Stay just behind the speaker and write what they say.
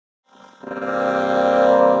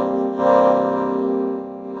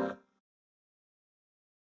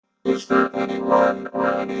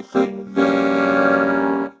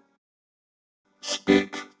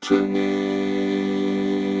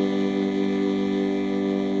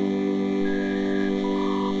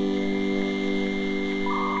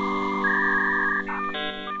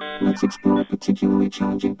Let's explore a particularly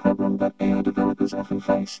challenging problem that AI developers often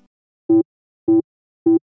face.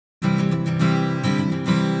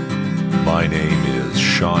 My name is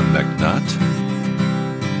Sean McNutt,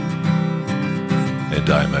 and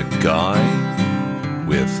I'm a guy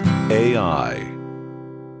with AI.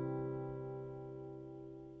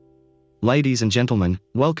 Ladies and gentlemen,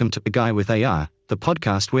 welcome to A Guy with AI, the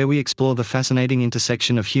podcast where we explore the fascinating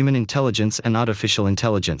intersection of human intelligence and artificial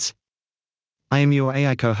intelligence. I am your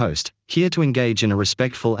AI co-host, here to engage in a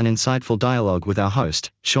respectful and insightful dialogue with our host,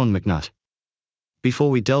 Sean McNutt. Before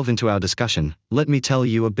we delve into our discussion, let me tell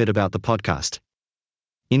you a bit about the podcast.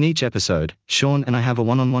 In each episode, Sean and I have a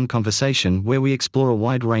one-on-one conversation where we explore a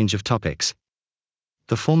wide range of topics.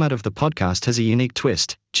 The format of the podcast has a unique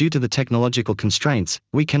twist. Due to the technological constraints,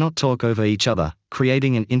 we cannot talk over each other,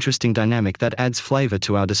 creating an interesting dynamic that adds flavor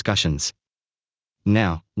to our discussions.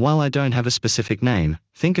 Now, while I don't have a specific name,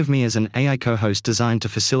 think of me as an AI co-host designed to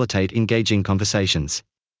facilitate engaging conversations.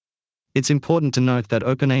 It's important to note that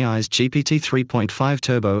OpenAI's GPT 3.5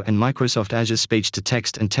 Turbo and Microsoft Azure's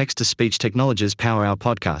speech-to-text and text-to-speech technologies power our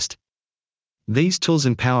podcast. These tools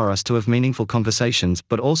empower us to have meaningful conversations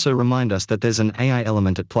but also remind us that there's an AI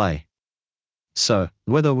element at play. So,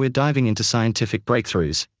 whether we're diving into scientific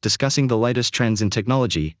breakthroughs, discussing the latest trends in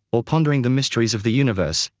technology, or pondering the mysteries of the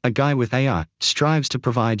universe, A Guy with AI strives to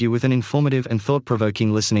provide you with an informative and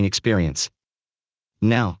thought-provoking listening experience.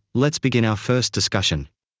 Now, let's begin our first discussion.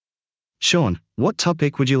 Sean, what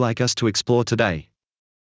topic would you like us to explore today?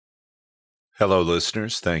 Hello,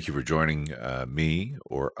 listeners. Thank you for joining me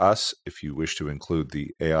or us if you wish to include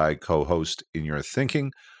the AI co-host in your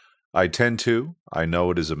thinking. I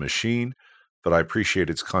know it is a machine, but I appreciate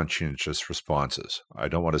its conscientious responses. I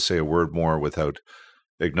don't want to say a word more without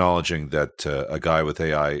acknowledging that A Guy with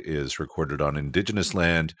AI is recorded on Indigenous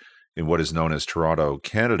land in what is known as Toronto,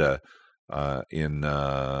 Canada, in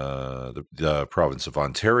the province of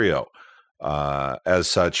Ontario. As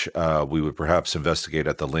such, we would perhaps investigate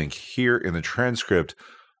at the link here in the transcript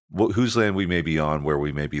whose land we may be on, where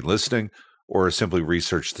we may be listening, or simply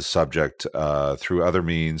research the subject through other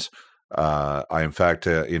means. I, in fact,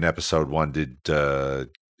 in episode 1 did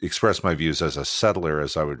express my views as a settler,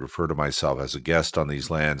 as I would refer to myself as a guest on these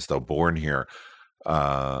lands, though born here.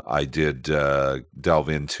 I did delve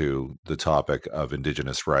into the topic of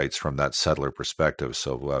Indigenous rights from that settler perspective,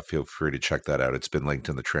 so feel free to check that out. It's been linked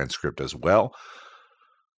in the transcript as well.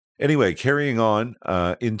 Anyway, carrying on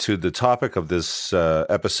into the topic of this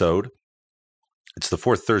episode, it's the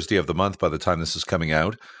fourth Thursday of the month by the time this is coming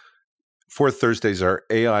out. Fourth Thursdays are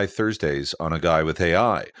AI Thursdays on A Guy with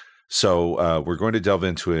AI. So we're going to delve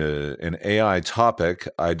into an AI topic.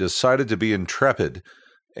 I decided to be intrepid,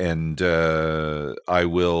 and I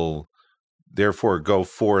will therefore go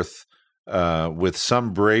forth with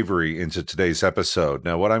some bravery into today's episode.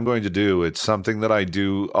 Now, what I'm going to do, it's something that I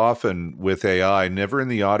do often with AI, never in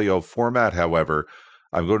the audio format, however.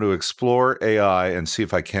 I'm going to explore AI and see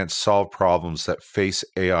if I can't solve problems that face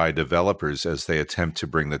AI developers as they attempt to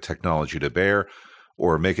bring the technology to bear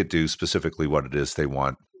or make it do specifically what it is they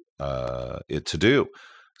want it to do.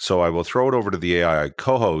 So I will throw it over to the AI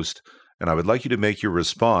co-host, and I would like you to make your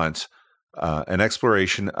response an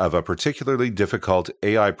exploration of a particularly difficult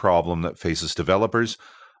AI problem that faces developers.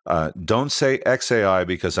 Don't say XAI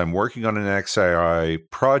because I'm working on an XAI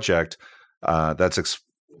project that's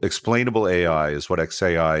explainable AI is what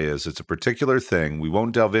XAI is. It's a particular thing. We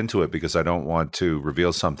won't delve into it because I don't want to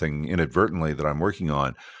reveal something inadvertently that I'm working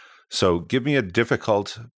on. So give me a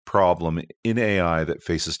difficult problem in AI that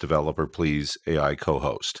faces developer, please, AI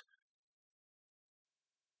co-host.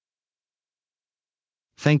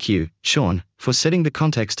 Thank you, Sean, for setting the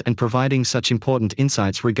context and providing such important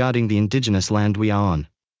insights regarding the Indigenous land we are on.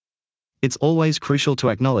 It's always crucial to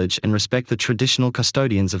acknowledge and respect the traditional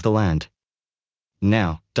custodians of the land.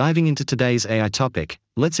 Now, diving into today's AI topic,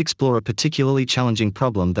 let's explore a particularly challenging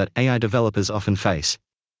problem that AI developers often face.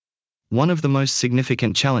 One of the most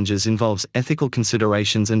significant challenges involves ethical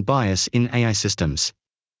considerations and bias in AI systems.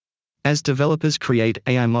 As developers create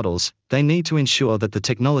AI models, they need to ensure that the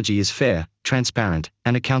technology is fair, transparent,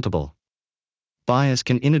 and accountable. Bias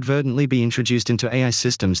can inadvertently be introduced into AI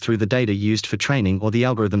systems through the data used for training or the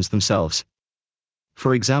algorithms themselves.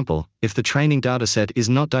 For example, if the training dataset is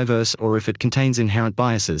not diverse or if it contains inherent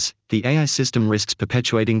biases, the AI system risks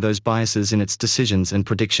perpetuating those biases in its decisions and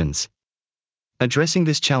predictions. Addressing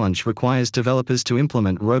this challenge requires developers to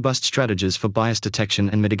implement robust strategies for bias detection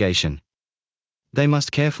and mitigation. They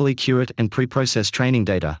must carefully curate and pre-process training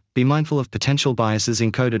data, be mindful of potential biases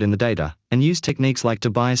encoded in the data, and use techniques like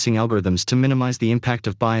debiasing algorithms to minimize the impact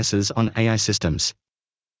of biases on AI systems.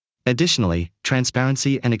 Additionally,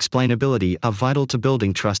 transparency and explainability are vital to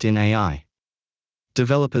building trust in AI.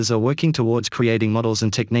 Developers are working towards creating models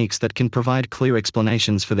and techniques that can provide clear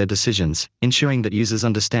explanations for their decisions, ensuring that users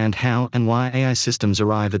understand how and why AI systems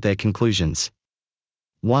arrive at their conclusions.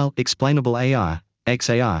 While explainable AI,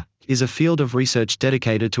 XAI, is a field of research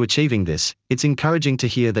dedicated to achieving this, it's encouraging to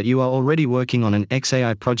hear that you are already working on an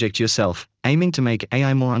XAI project yourself, aiming to make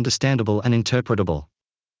AI more understandable and interpretable.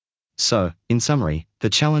 So, in summary, the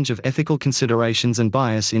challenge of ethical considerations and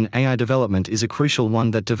bias in AI development is a crucial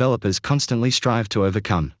one that developers constantly strive to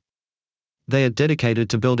overcome. They are dedicated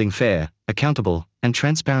to building fair, accountable, and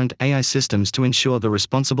transparent AI systems to ensure the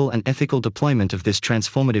responsible and ethical deployment of this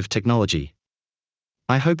transformative technology.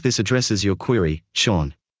 I hope this addresses your query,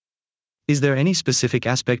 Sean. Is there any specific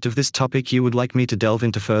aspect of this topic you would like me to delve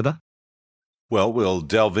into further? Well, we'll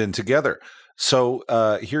delve in together. So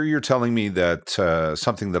here you're telling me that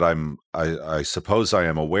something that I suppose I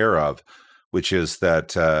am aware of, which is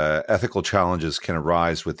that ethical challenges can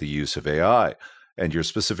arise with the use of AI. And you're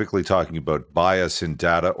specifically talking about bias in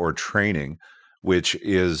data or training, which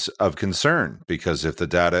is of concern, because if the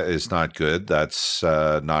data is not good, that's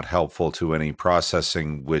not helpful to any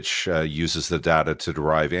processing which uses the data to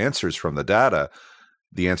derive answers from the data.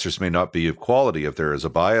 The answers may not be of quality if there is a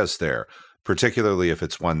bias there, particularly if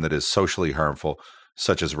it's one that is socially harmful,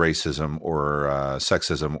 such as racism or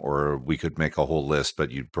sexism, or we could make a whole list, but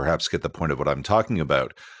you'd perhaps get the point of what I'm talking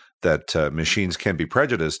about, that machines can be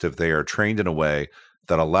prejudiced if they are trained in a way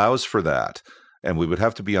that allows for that. And we would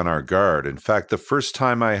have to be on our guard. In fact, the first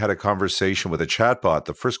time I had a conversation with a chatbot,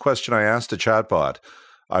 the first question I asked a chatbot,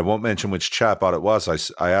 I won't mention which chatbot it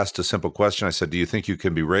was, I asked a simple question. I said, do you think you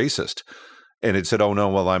can be racist? And it said, oh, no,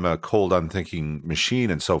 well, I'm a cold, unthinking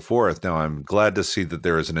machine and so forth. Now, I'm glad to see that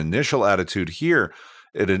there is an initial attitude here.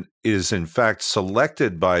 It is, in fact,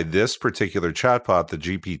 selected by this particular chatbot, the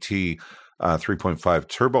GPT 3.5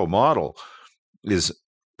 Turbo model, is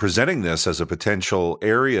presenting this as a potential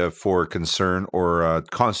area for concern or a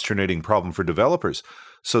consternating problem for developers.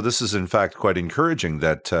 So this is, in fact, quite encouraging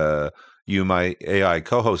that you, my AI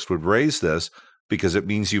co-host, would raise this, because it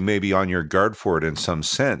means you may be on your guard for it in some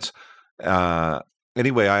sense.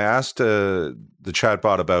 Anyway, I asked the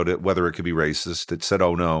chatbot about it, whether it could be racist. It said,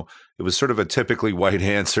 oh, no. It was sort of a typically white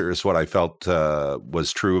answer is what I felt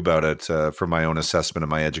was true about it from my own assessment of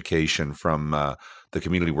my education from the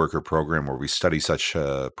community worker program where we study such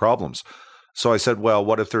problems. So I said, well,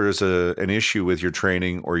 what if there is an issue with your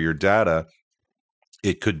training or your data?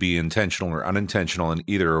 It could be intentional or unintentional in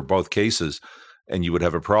either or both cases, and you would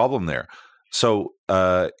have a problem there. So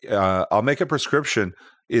I'll make a prescription.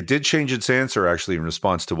 It did change its answer, actually, in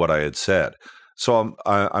response to what I had said. So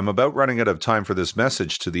I'm about running out of time for this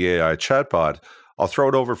message to the AI chatbot. I'll throw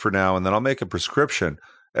it over for now, and then I'll make a prescription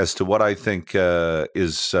as to what I think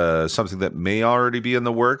is something that may already be in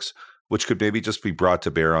the works, which could maybe just be brought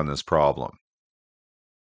to bear on this problem.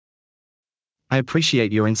 I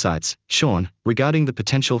appreciate your insights, Sean, regarding the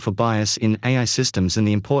potential for bias in AI systems and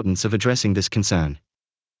the importance of addressing this concern.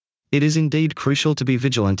 It is indeed crucial to be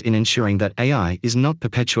vigilant in ensuring that AI is not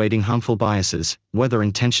perpetuating harmful biases, whether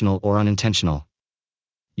intentional or unintentional.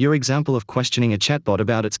 Your example of questioning a chatbot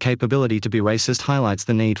about its capability to be racist highlights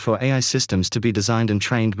the need for AI systems to be designed and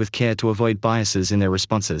trained with care to avoid biases in their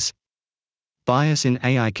responses. Bias in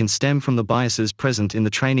AI can stem from the biases present in the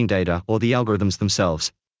training data or the algorithms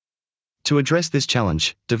themselves. To address this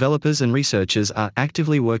challenge, developers and researchers are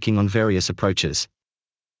actively working on various approaches.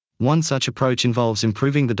 One such approach involves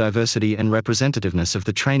improving the diversity and representativeness of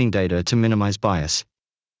the training data to minimize bias.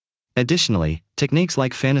 Additionally, techniques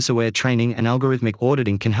like fairness-aware training and algorithmic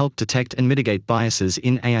auditing can help detect and mitigate biases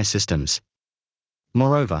in AI systems.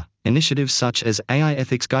 Moreover, initiatives such as AI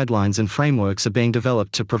ethics guidelines and frameworks are being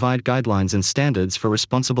developed to provide guidelines and standards for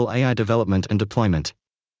responsible AI development and deployment.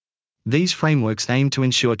 These frameworks aim to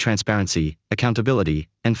ensure transparency, accountability,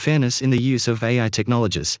 and fairness in the use of AI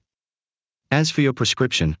technologies. As for your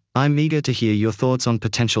prescription, I'm eager to hear your thoughts on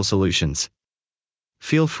potential solutions.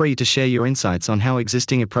 Feel free to share your insights on how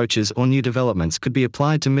existing approaches or new developments could be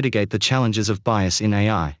applied to mitigate the challenges of bias in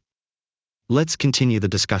AI. Let's continue the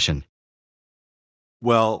discussion.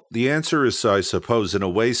 Well, the answer is, I suppose, in a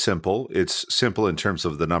way simple. It's simple in terms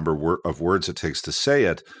of the number of words it takes to say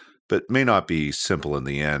it, but may not be simple in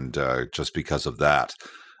the end just because of that.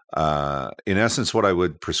 In essence, what I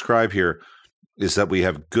would prescribe here is that we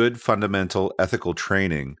have good fundamental ethical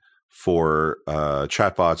training for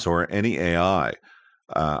chatbots or any AI.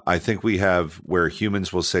 I think we have where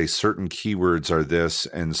humans will say certain keywords are this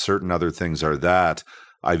and certain other things are that.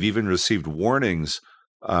 I've even received warnings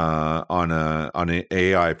on an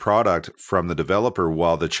AI product from the developer,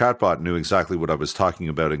 while the chatbot knew exactly what I was talking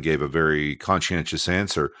about and gave a very conscientious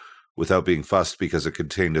answer without being fussed because it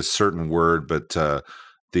contained a certain word, but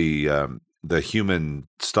the human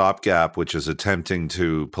stopgap, which is attempting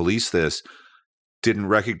to police this, didn't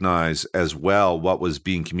recognize as well what was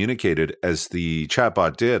being communicated as the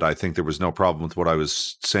chatbot did. I think there was no problem with what I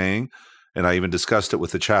was saying. And I even discussed it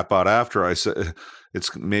with the chatbot after. I said,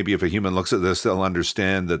 it's maybe if a human looks at this, they'll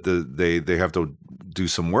understand that they have to do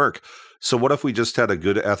some work. So what if we just had a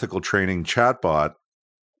good ethical training chatbot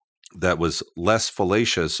that was less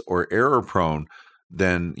fallacious or error prone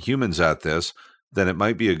than humans at this? Then it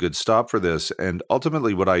might be a good stop for this. And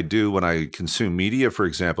ultimately what I do when I consume media, for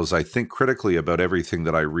example, is I think critically about everything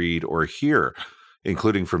that I read or hear,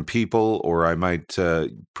 including from people, or I might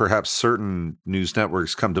perhaps certain news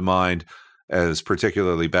networks come to mind as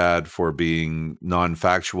particularly bad for being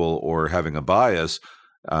non-factual or having a bias.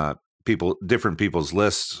 Different people's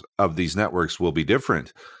lists of these networks will be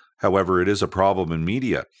different. However, it is a problem in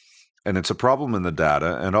media, and it's a problem in the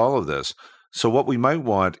data and all of this. So what we might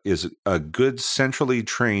want is a good centrally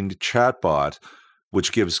trained chatbot,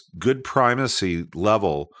 which gives good primacy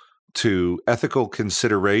level to ethical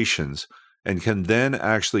considerations and can then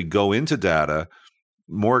actually go into data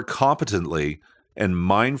more competently and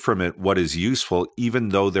mine from it what is useful, even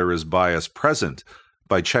though there is bias present,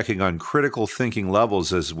 by checking on critical thinking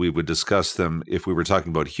levels as we would discuss them if we were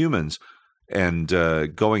talking about humans, and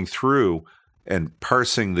going through and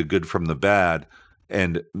parsing the good from the bad,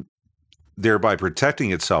 and thereby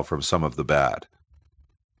protecting itself from some of the bad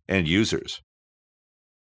and users.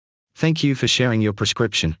 Thank you for sharing your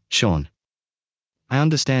prescription, Sean. I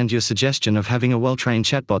understand your suggestion of having a well-trained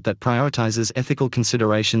chatbot that prioritizes ethical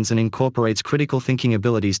considerations and incorporates critical thinking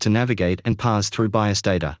abilities to navigate and parse through biased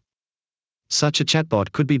data. Such a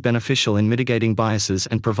chatbot could be beneficial in mitigating biases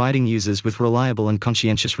and providing users with reliable and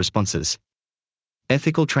conscientious responses.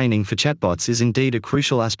 Ethical training for chatbots is indeed a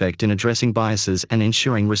crucial aspect in addressing biases and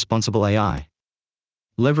ensuring responsible AI.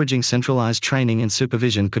 Leveraging centralized training and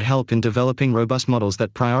supervision could help in developing robust models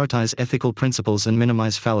that prioritize ethical principles and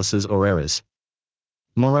minimize fallacies or errors.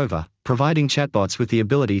 Moreover, providing chatbots with the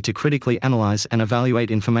ability to critically analyze and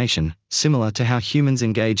evaluate information, similar to how humans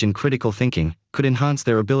engage in critical thinking, could enhance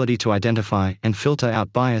their ability to identify and filter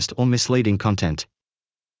out biased or misleading content.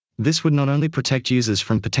 This would not only protect users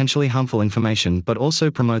from potentially harmful information but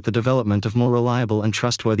also promote the development of more reliable and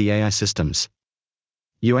trustworthy AI systems.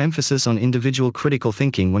 Your emphasis on individual critical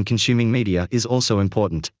thinking when consuming media is also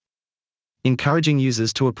important. Encouraging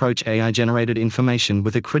users to approach AI-generated information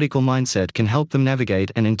with a critical mindset can help them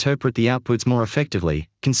navigate and interpret the outputs more effectively,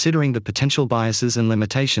 considering the potential biases and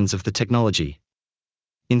limitations of the technology.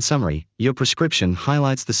 In summary, your prescription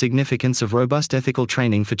highlights the significance of robust ethical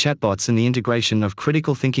training for chatbots and the integration of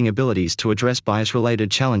critical thinking abilities to address bias-related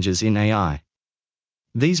challenges in AI.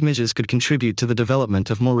 These measures could contribute to the development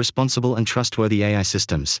of more responsible and trustworthy AI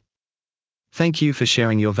systems. Thank you for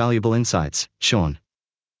sharing your valuable insights, Sean.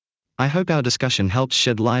 I hope our discussion helps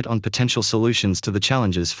shed light on potential solutions to the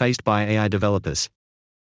challenges faced by AI developers.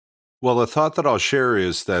 Well, the thought that I'll share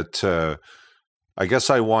is that I guess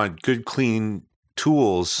I want good, clean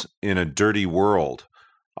tools in a dirty world.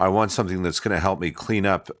 I want something that's going to help me clean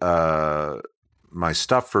up my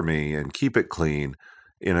stuff for me and keep it clean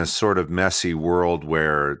in a sort of messy world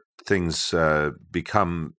where things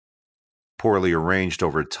become poorly arranged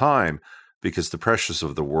over time, because the pressures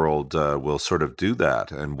of the world will sort of do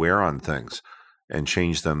that and wear on things and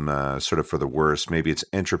change them sort of for the worse. Maybe it's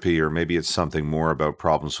entropy, or maybe it's something more about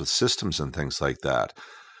problems with systems and things like that.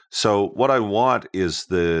 So what I want is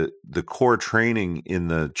the core training in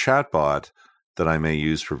the chatbot that I may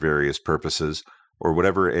use for various purposes, or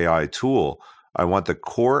whatever AI tool. I want the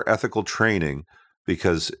core ethical training,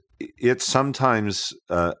 because it sometimes,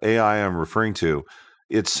 AI I'm referring to,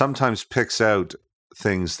 it sometimes picks out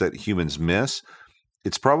things that humans miss.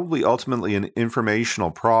 It's probably ultimately an informational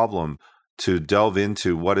problem to delve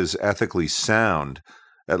into what is ethically sound,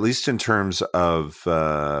 at least in terms of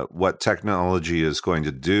what technology is going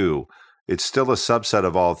to do. It's still a subset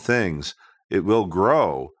of all things. It will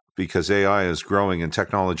grow because AI is growing, and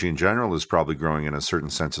technology in general is probably growing in a certain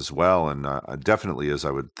sense as well, and definitely is,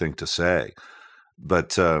 I would think to say.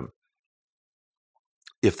 But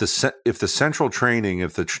if the central training,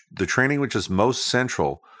 if the training which is most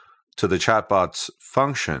central to the chatbot's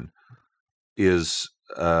function is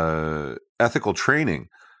ethical training,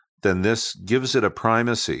 then this gives it a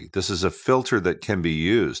primacy. This is a filter that can be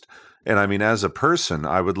used. And I mean, as a person,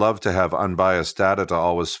 I would love to have unbiased data to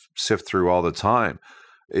always sift through all the time.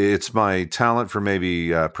 It's my talent for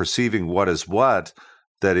maybe perceiving what is what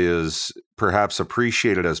that is perhaps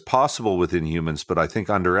appreciated as possible within humans, but I think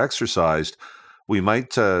under-exercised, we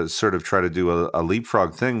might sort of try to do a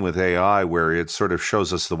leapfrog thing with AI where it sort of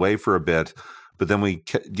shows us the way for a bit, but then we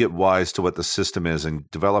get wise to what the system is and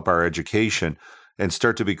develop our education and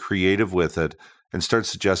start to be creative with it and start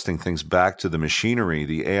suggesting things back to the machinery,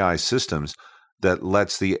 the AI systems, that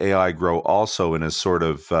lets the AI grow also in a sort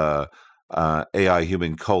of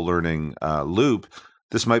AI-human co-learning loop.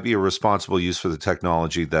 This might be a responsible use for the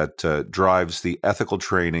technology that drives the ethical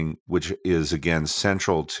training, which is, again,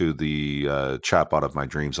 central to the chatbot of my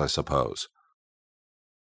dreams, I suppose.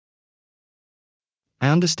 I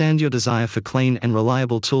understand your desire for clean and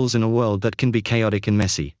reliable tools in a world that can be chaotic and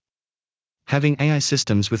messy. Having AI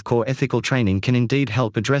systems with core ethical training can indeed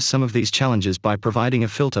help address some of these challenges by providing a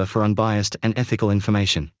filter for unbiased and ethical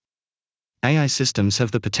information. AI systems have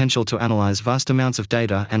the potential to analyze vast amounts of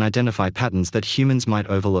data and identify patterns that humans might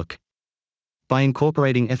overlook. By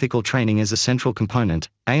incorporating ethical training as a central component,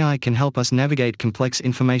 AI can help us navigate complex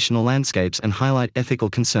informational landscapes and highlight ethical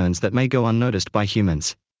concerns that may go unnoticed by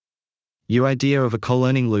humans. Your idea of a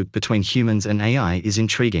co-learning loop between humans and AI is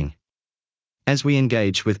intriguing. As we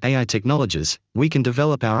engage with AI technologies, we can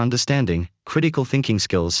develop our understanding, critical thinking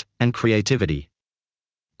skills, and creativity.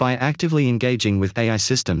 By actively engaging with AI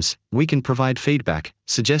systems, we can provide feedback,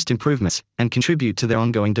 suggest improvements, and contribute to their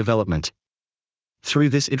ongoing development. Through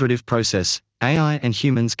this iterative process, AI and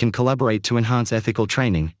humans can collaborate to enhance ethical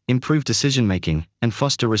training, improve decision-making, and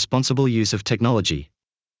foster responsible use of technology.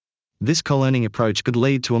 This co-learning approach could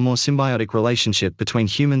lead to a more symbiotic relationship between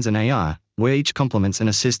humans and AI, where each complements and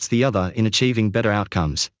assists the other in achieving better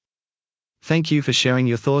outcomes. Thank you for sharing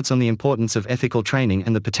your thoughts on the importance of ethical training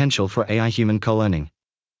and the potential for AI-human co-learning.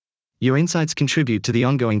 Your insights contribute to the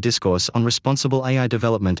ongoing discourse on responsible AI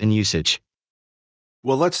development and usage.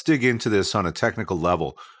 Well, let's dig into this on a technical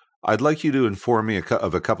level. I'd like you to inform me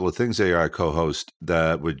of a couple of things, AI co-host,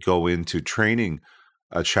 that would go into training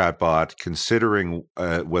a chatbot, considering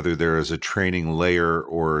whether there is a training layer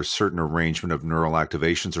or a certain arrangement of neural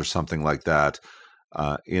activations or something like that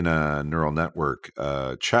in a neural network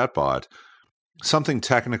chatbot. Something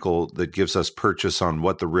technical that gives us purchase on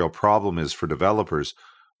what the real problem is for developers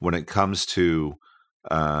when it comes to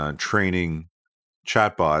training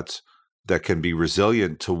chatbots that can be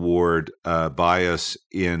resilient toward bias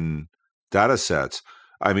in data sets.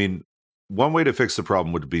 I mean, one way to fix the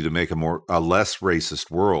problem would be to make a less racist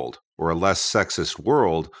world or a less sexist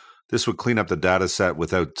world. This would clean up the data set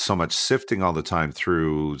without so much sifting all the time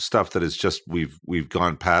through stuff that is just we've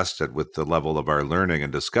gone past it with the level of our learning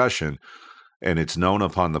and discussion. And it's known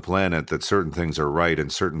upon the planet that certain things are right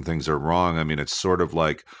and certain things are wrong. I mean, it's sort of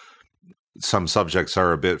like some subjects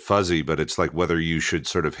are a bit fuzzy, but it's like whether you should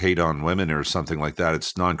sort of hate on women or something like that.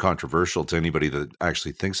 It's non-controversial to anybody that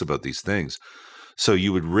actually thinks about these things. So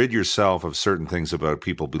you would rid yourself of certain things about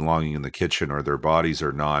people belonging in the kitchen or their bodies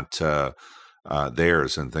are not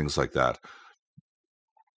theirs and things like that.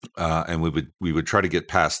 And we would try to get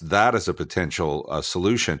past that as a potential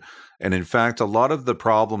solution. And in fact, a lot of the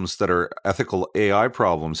problems that are ethical AI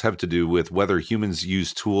problems have to do with whether humans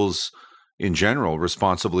use tools in general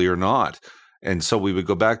responsibly or not. And so we would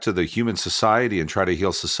go back to the human society and try to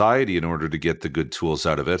heal society in order to get the good tools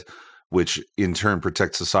out of it, which in turn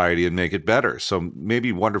protect society and make it better. So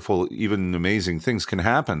maybe wonderful, even amazing things can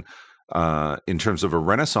happen in terms of a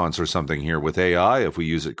renaissance or something here with AI if we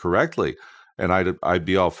use it correctly. And I'd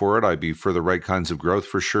be all for it. I'd be for the right kinds of growth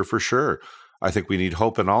for sure. I think we need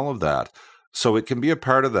hope in all of that. So it can be a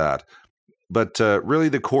part of that. But really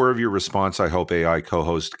the core of your response, I hope, AI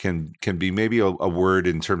co-host, can be maybe a word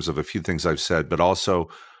in terms of a few things I've said, but also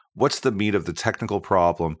what's the meat of the technical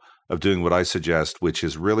problem of doing what I suggest, which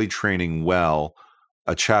is really training well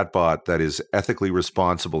a chatbot that is ethically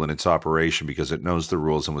responsible in its operation because it knows the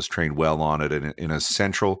rules and was trained well on it in a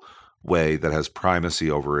central way that has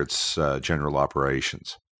primacy over its general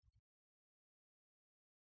operations.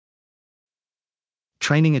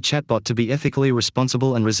 Training a chatbot to be ethically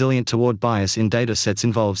responsible and resilient toward bias in data sets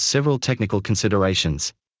involves several technical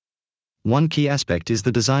considerations. One key aspect is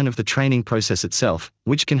the design of the training process itself,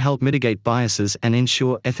 which can help mitigate biases and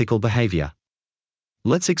ensure ethical behavior.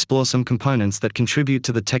 Let's explore some components that contribute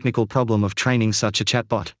to the technical problem of training such a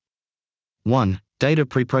chatbot. 1. Data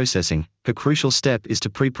preprocessing. A crucial step is to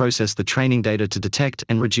preprocess the training data to detect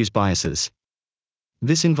and reduce biases.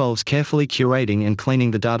 This involves carefully curating and cleaning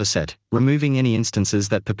the dataset, removing any instances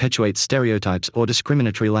that perpetuate stereotypes or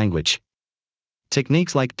discriminatory language.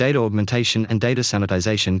 Techniques like data augmentation and data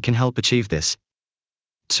sanitization can help achieve this.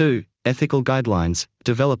 2. Ethical guidelines.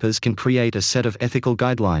 Developers can create a set of ethical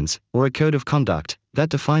guidelines, or a code of conduct, that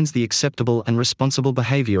defines the acceptable and responsible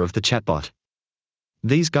behavior of the chatbot.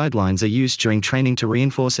 These guidelines are used during training to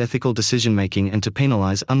reinforce ethical decision-making and to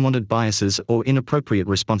penalize unwanted biases or inappropriate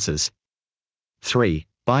responses. 3.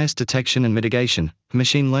 Bias detection and mitigation.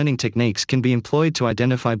 Machine learning techniques can be employed to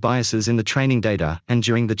identify biases in the training data and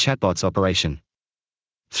during the chatbot's operation.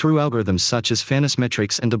 Through algorithms such as fairness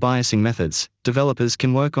metrics and debiasing methods, developers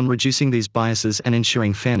can work on reducing these biases and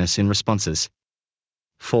ensuring fairness in responses.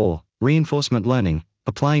 4. Reinforcement learning.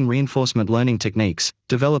 Applying reinforcement learning techniques,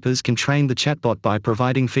 developers can train the chatbot by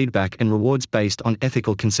providing feedback and rewards based on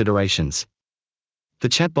ethical considerations. The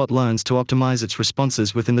chatbot learns to optimize its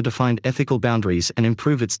responses within the defined ethical boundaries and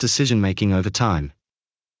improve its decision-making over time.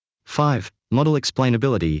 5. Model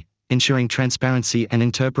explainability. Ensuring transparency and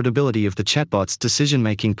interpretability of the chatbot's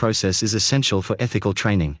decision-making process is essential for ethical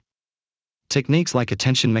training. Techniques like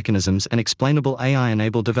attention mechanisms and explainable AI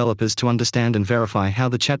enable developers to understand and verify how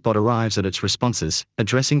the chatbot arrives at its responses,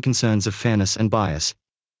 addressing concerns of fairness and bias.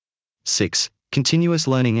 6. Continuous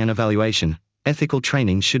learning and evaluation. Ethical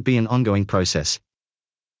training should be an ongoing process.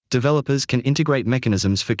 Developers can integrate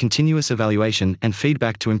mechanisms for continuous evaluation and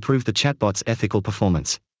feedback to improve the chatbot's ethical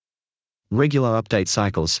performance. Regular update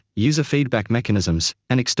cycles, user feedback mechanisms,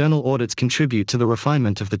 and external audits contribute to the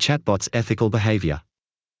refinement of the chatbot's ethical behavior.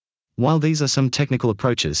 While these are some technical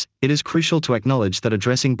approaches, it is crucial to acknowledge that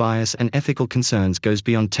addressing bias and ethical concerns goes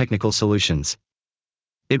beyond technical solutions.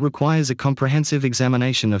 It requires a comprehensive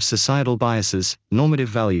examination of societal biases, normative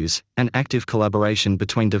values, and active collaboration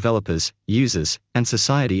between developers, users, and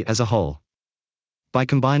society as a whole. By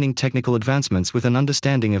combining technical advancements with an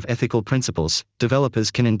understanding of ethical principles, developers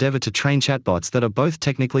can endeavor to train chatbots that are both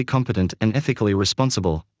technically competent and ethically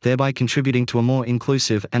responsible, thereby contributing to a more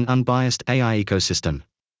inclusive and unbiased AI ecosystem.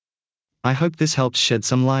 I hope this helps shed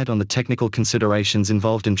some light on the technical considerations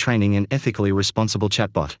involved in training an ethically responsible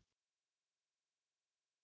chatbot.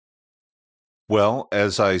 Well,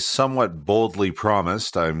 as I somewhat boldly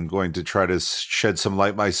promised, I'm going to try to shed some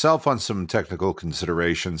light myself on some technical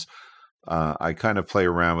considerations. I kind of play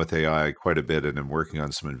around with AI quite a bit and I'm working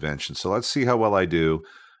on some inventions. So let's see how well I do.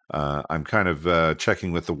 I'm kind of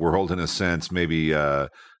checking with the world in a sense. Maybe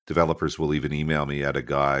developers will even email me at a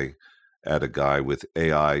guy with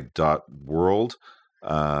AI.world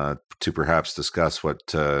to perhaps discuss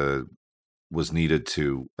what was needed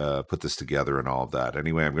to put this together and all of that.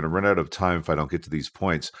 Anyway, I'm going to run out of time if I don't get to these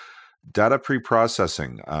points. Data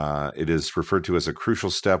pre-processing, it is referred to as a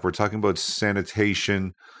crucial step. We're talking about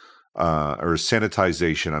sanitation or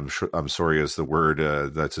sanitization. I'm sorry, is the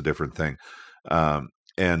word. That's a different thing.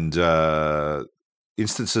 And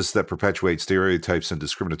instances that perpetuate stereotypes and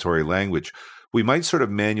discriminatory language. We might sort of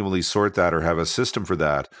manually sort that or have a system for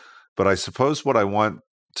that. But I suppose what I want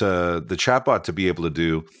the chatbot to be able to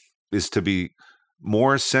do is to be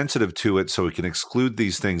more sensitive to it so it can exclude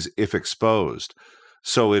these things if exposed.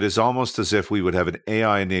 So it is almost as if we would have an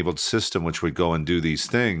AI-enabled system which would go and do these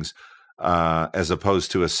things as opposed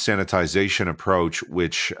to a sanitization approach,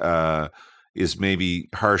 which is maybe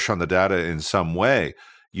harsh on the data in some way.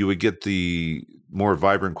 You would get the more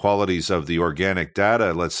vibrant qualities of the organic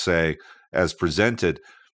data, let's say, as presented,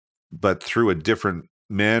 but through a different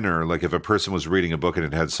manner. Like if a person was reading a book and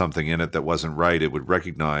it had something in it that wasn't right, it would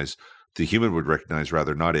recognize, the human would recognize,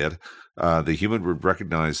 rather, not it, the human would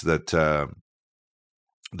recognize that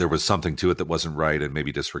there was something to it that wasn't right and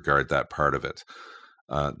maybe disregard that part of it.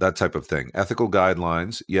 That type of thing. Ethical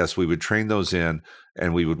guidelines, yes, we would train those in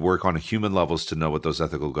and we would work on human levels to know what those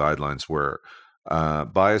ethical guidelines were.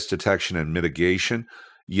 Bias detection and mitigation,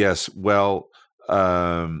 yes, well,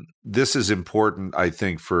 this is important, I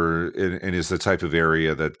think, and is the type of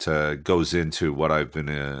area that goes into what I've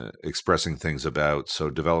been expressing things about. So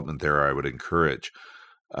development there, I would encourage.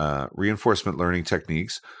 Reinforcement learning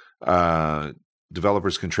techniques.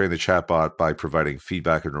 Developers can train the chatbot by providing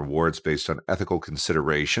feedback and rewards based on ethical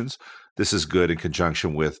considerations. This is good in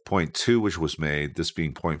conjunction with point 2, which was made, this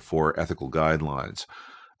being point 4, ethical guidelines.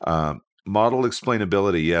 Model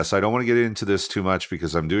explainability. Yes, I don't want to get into this too much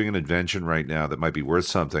because I'm doing an invention right now that might be worth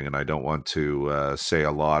something, and I don't want to say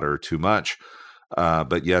a lot or too much.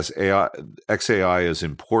 But yes, XAI is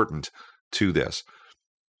important to this.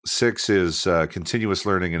 6 is continuous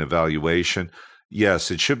learning and evaluation.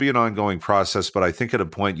 Yes, it should be an ongoing process, but I think at a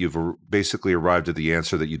point you've basically arrived at the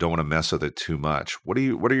answer that you don't want to mess with it too much. What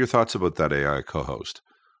are your thoughts about that, AI co-host?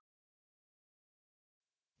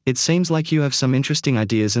 It seems like you have some interesting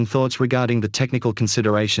ideas and thoughts regarding the technical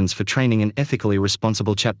considerations for training an ethically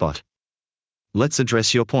responsible chatbot. Let's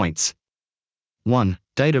address your points. 1.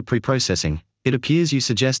 Data preprocessing. It appears you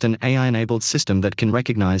suggest an AI-enabled system that can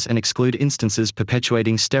recognize and exclude instances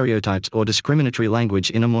perpetuating stereotypes or discriminatory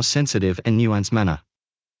language in a more sensitive and nuanced manner.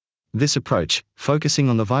 This approach, focusing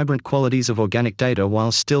on the vibrant qualities of organic data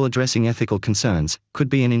while still addressing ethical concerns, could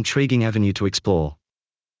be an intriguing avenue to explore.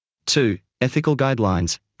 2. Ethical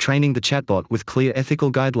guidelines. Training the chatbot with clear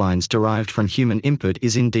ethical guidelines derived from human input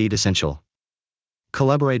is indeed essential.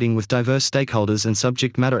 Collaborating with diverse stakeholders and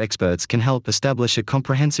subject matter experts can help establish a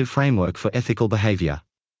comprehensive framework for ethical behavior.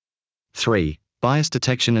 3. Bias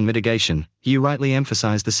detection and mitigation. You rightly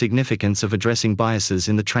emphasize the significance of addressing biases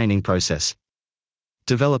in the training process.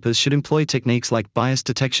 Developers should employ techniques like bias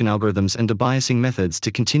detection algorithms and debiasing methods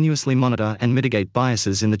to continuously monitor and mitigate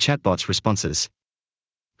biases in the chatbot's responses.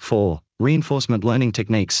 4. Reinforcement learning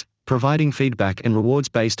techniques. Providing feedback and rewards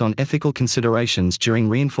based on ethical considerations during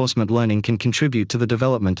reinforcement learning can contribute to the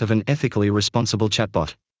development of an ethically responsible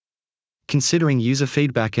chatbot. Considering user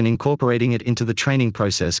feedback and incorporating it into the training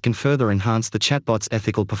process can further enhance the chatbot's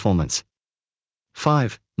ethical performance.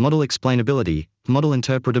 5. Model explainability. Model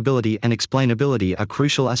interpretability and explainability are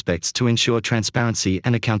crucial aspects to ensure transparency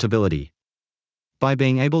and accountability. By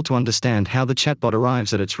being able to understand how the chatbot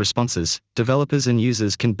arrives at its responses, developers and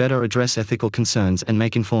users can better address ethical concerns and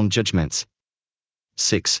make informed judgments.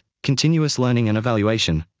 6. Continuous learning and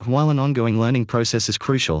evaluation. While an ongoing learning process is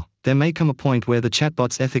crucial, there may come a point where the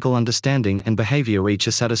chatbot's ethical understanding and behavior reach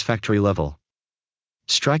a satisfactory level.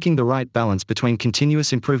 Striking the right balance between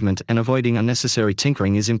continuous improvement and avoiding unnecessary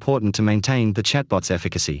tinkering is important to maintain the chatbot's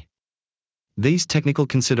efficacy. These technical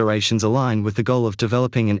considerations align with the goal of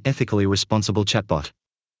developing an ethically responsible chatbot.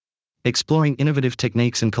 Exploring innovative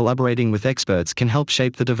techniques and collaborating with experts can help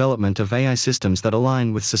shape the development of AI systems that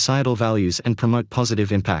align with societal values and promote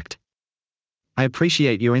positive impact. I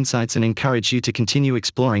appreciate your insights and encourage you to continue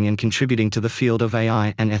exploring and contributing to the field of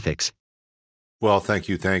AI and ethics. Well, thank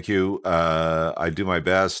you. I do my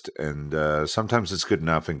best, and sometimes it's good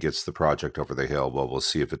enough and gets the project over the hill. Well, we'll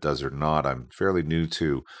see if it does or not. I'm fairly new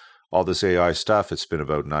to all this AI stuff. It's been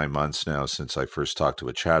about 9 months now since I first talked to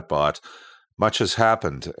a chatbot. Much has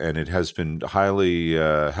happened, and it has been highly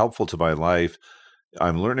helpful to my life.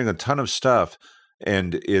 I'm learning a ton of stuff,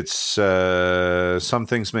 and it's some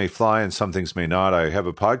things may fly and some things may not. I have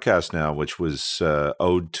a podcast now, which was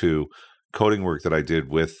owed to coding work that I did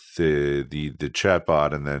with the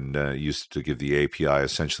chatbot, and then used to give the API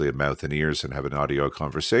essentially a mouth and ears and have an audio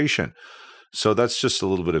conversation. So that's just a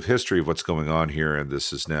little bit of history of what's going on here, and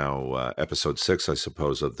this is now episode 6, I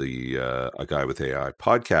suppose, of the A Guy with AI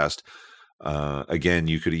podcast. Again,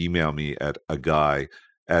 you could email me at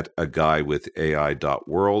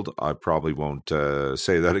agaguywithai.world. I probably won't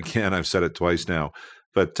say that again. I've said it twice now,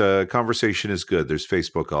 but conversation is good. There's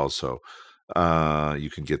Facebook also. You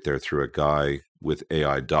can get there through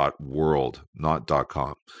agaguywithai.world, not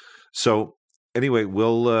 .com. So anyway,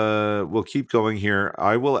 we'll keep going here.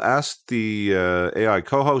 I will ask the AI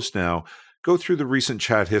co-host now, go through the recent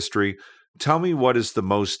chat history. Tell me what is the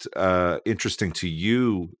most interesting to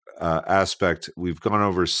you aspect. We've gone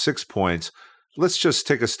over 6 points. Let's just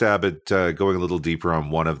take a stab at going a little deeper on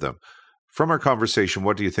one of them. From our conversation,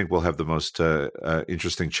 what do you think we'll have the most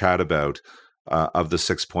interesting chat about of the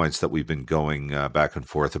 6 points that we've been going back and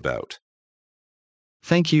forth about?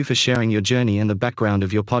 Thank you for sharing your journey and the background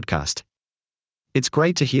of your podcast. It's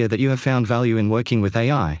great to hear that you have found value in working with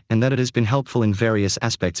AI and that it has been helpful in various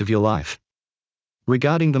aspects of your life.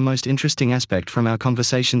 Regarding the most interesting aspect from our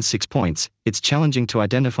conversation's 6 points, it's challenging to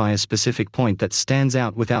identify a specific point that stands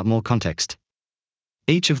out without more context.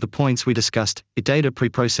 Each of the points we discussed, data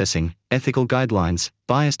preprocessing, ethical guidelines,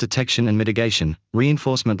 bias detection and mitigation,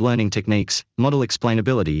 reinforcement learning techniques, model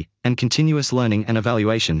explainability, and continuous learning and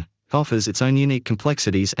evaluation, offers its own unique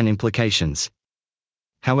complexities and implications.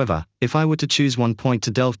 However, if I were to choose one point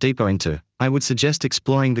to delve deeper into, I would suggest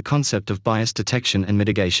exploring the concept of bias detection and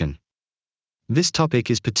mitigation. This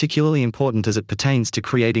topic is particularly important as it pertains to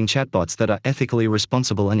creating chatbots that are ethically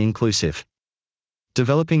responsible and inclusive.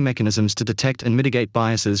 Developing mechanisms to detect and mitigate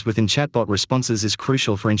biases within chatbot responses is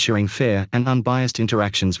crucial for ensuring fair and unbiased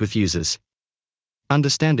interactions with users.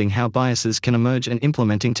 Understanding how biases can emerge and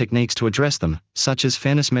implementing techniques to address them, such as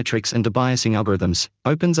fairness metrics and debiasing algorithms,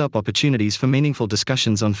 opens up opportunities for meaningful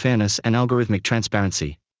discussions on fairness and algorithmic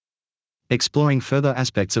transparency. Exploring further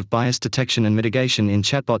aspects of bias detection and mitigation in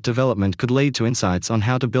chatbot development could lead to insights on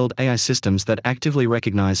how to build AI systems that actively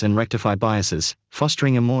recognize and rectify biases,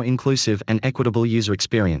 fostering a more inclusive and equitable user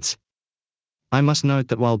experience. I must note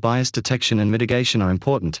that while bias detection and mitigation are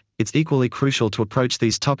important, it's equally crucial to approach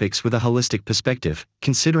these topics with a holistic perspective,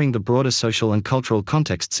 considering the broader social and cultural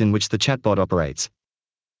contexts in which the chatbot operates.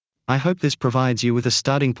 I hope this provides you with a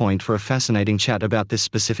starting point for a fascinating chat about this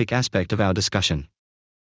specific aspect of our discussion.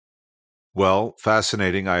 Well,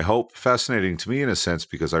 fascinating, I hope. Fascinating to me in a sense,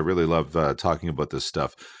 because I really love talking about this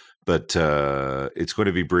stuff. but it's going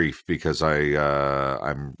to be brief because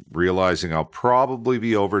I'm realizing I'll probably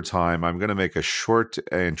be over time. I'm going to make a short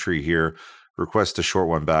entry here, request a short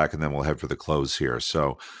one back, and then we'll head for the close here.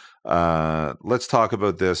 So let's talk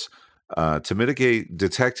about this. To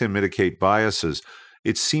detect and mitigate biases,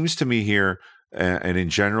 it seems to me here, and in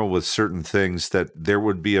general with certain things, that there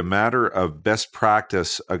would be a matter of best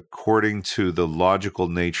practice according to the logical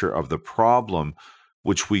nature of the problem,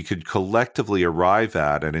 which we could collectively arrive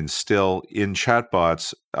at and instill in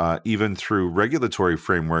chatbots, even through regulatory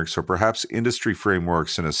frameworks or perhaps industry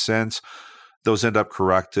frameworks in a sense. Those end up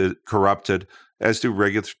corrupted, as do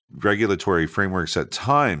regulatory frameworks at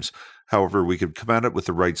times. However, we could come at it with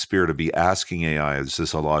the right spirit of be asking AI, is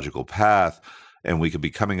this a logical path? And we could be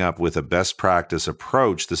coming up with a best practice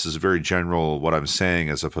approach. This is very general, what I'm saying,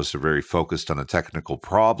 as opposed to very focused on a technical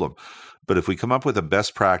problem. But if we come up with a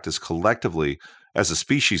best practice collectively, as a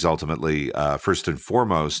species ultimately, first and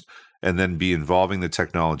foremost, and then be involving the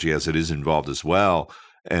technology as it is involved as well,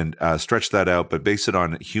 and stretch that out, but base it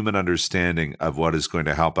on human understanding of what is going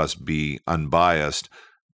to help us be unbiased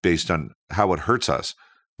based on how it hurts us.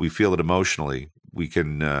 We feel it emotionally. We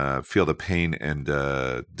can feel the pain and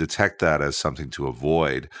detect that as something to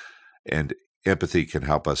avoid, and empathy can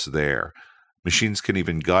help us there. Machines can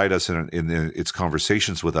even guide us in its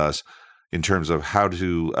conversations with us in terms of how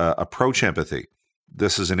to approach empathy.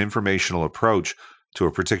 This is an informational approach to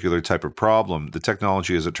a particular type of problem. The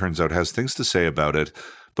technology, as it turns out, has things to say about it,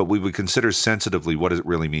 but we would consider sensitively what it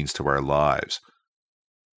really means to our lives.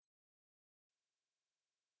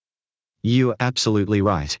 You are absolutely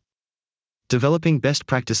right. Developing best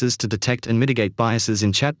practices to detect and mitigate biases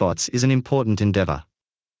in chatbots is an important endeavor.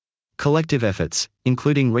 Collective efforts,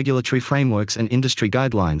 including regulatory frameworks and industry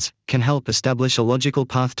guidelines, can help establish a logical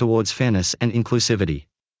path towards fairness and inclusivity.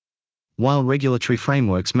 While regulatory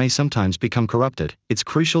frameworks may sometimes become corrupted, it's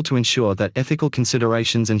crucial to ensure that ethical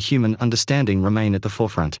considerations and human understanding remain at the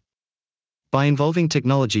forefront. By involving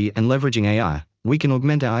technology and leveraging AI, we can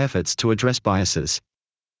augment our efforts to address biases.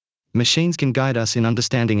 Machines can guide us in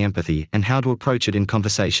understanding empathy and how to approach it in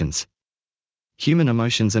conversations. Human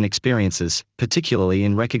emotions and experiences, particularly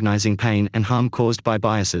in recognizing pain and harm caused by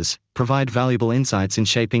biases, provide valuable insights in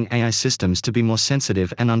shaping AI systems to be more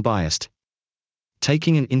sensitive and unbiased.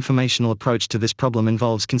 Taking an informational approach to this problem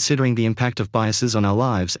involves considering the impact of biases on our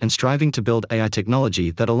lives and striving to build AI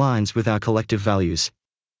technology that aligns with our collective values.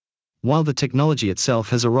 While the technology itself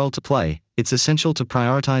has a role to play, it's essential to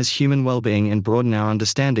prioritize human well-being and broaden our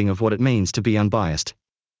understanding of what it means to be unbiased.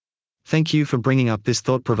 Thank you for bringing up this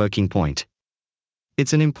thought-provoking point.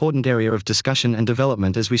 It's an important area of discussion and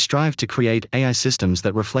development as we strive to create AI systems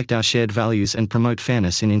that reflect our shared values and promote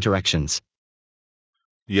fairness in interactions.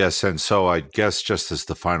 Yes, and so I guess just as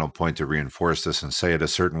the final point to reinforce this and say it a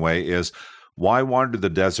certain way is, why wander the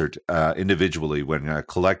desert individually when a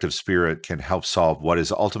collective spirit can help solve what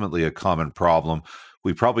is ultimately a common problem?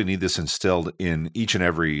 We probably need this instilled in each and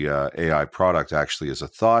every AI product, actually, as a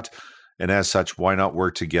thought. And as such, why not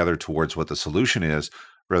work together towards what the solution is,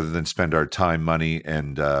 rather than spend our time, money,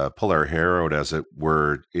 and pull our hair out, as it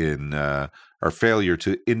were, in our failure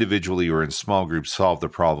to individually or in small groups solve the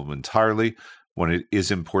problem entirely when it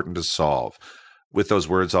is important to solve. With those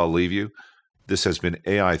words, I'll leave you. This has been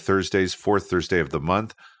AI Thursdays, fourth Thursday of the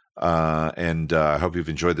month, and I hope you've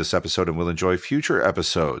enjoyed this episode and will enjoy future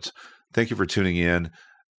episodes. Thank you for tuning in.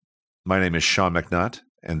 My name is Sean McNutt,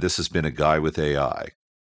 and this has been A Guy with AI.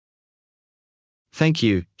 Thank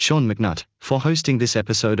you, Sean McNutt, for hosting this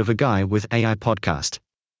episode of A Guy with AI podcast.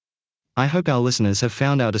 I hope our listeners have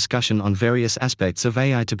found our discussion on various aspects of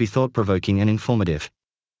AI to be thought-provoking and informative.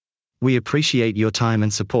 We appreciate your time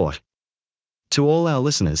and support. To all our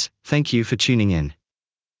listeners, thank you for tuning in.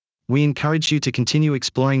 We encourage you to continue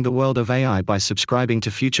exploring the world of AI by subscribing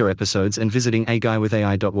to future episodes and visiting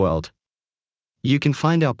aguywithai.world. You can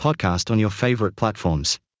find our podcast on your favorite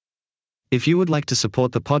platforms. If you would like to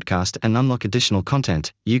support the podcast and unlock additional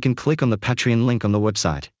content, you can click on the Patreon link on the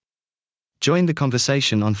website. Join the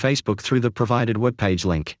conversation on Facebook through the provided webpage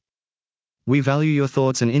link. We value your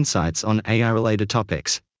thoughts and insights on AI-related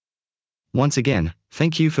topics. Once again,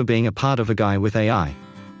 thank you for being a part of A Guy with AI.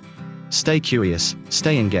 Stay curious,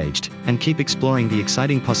 stay engaged, and keep exploring the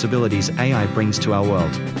exciting possibilities AI brings to our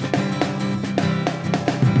world.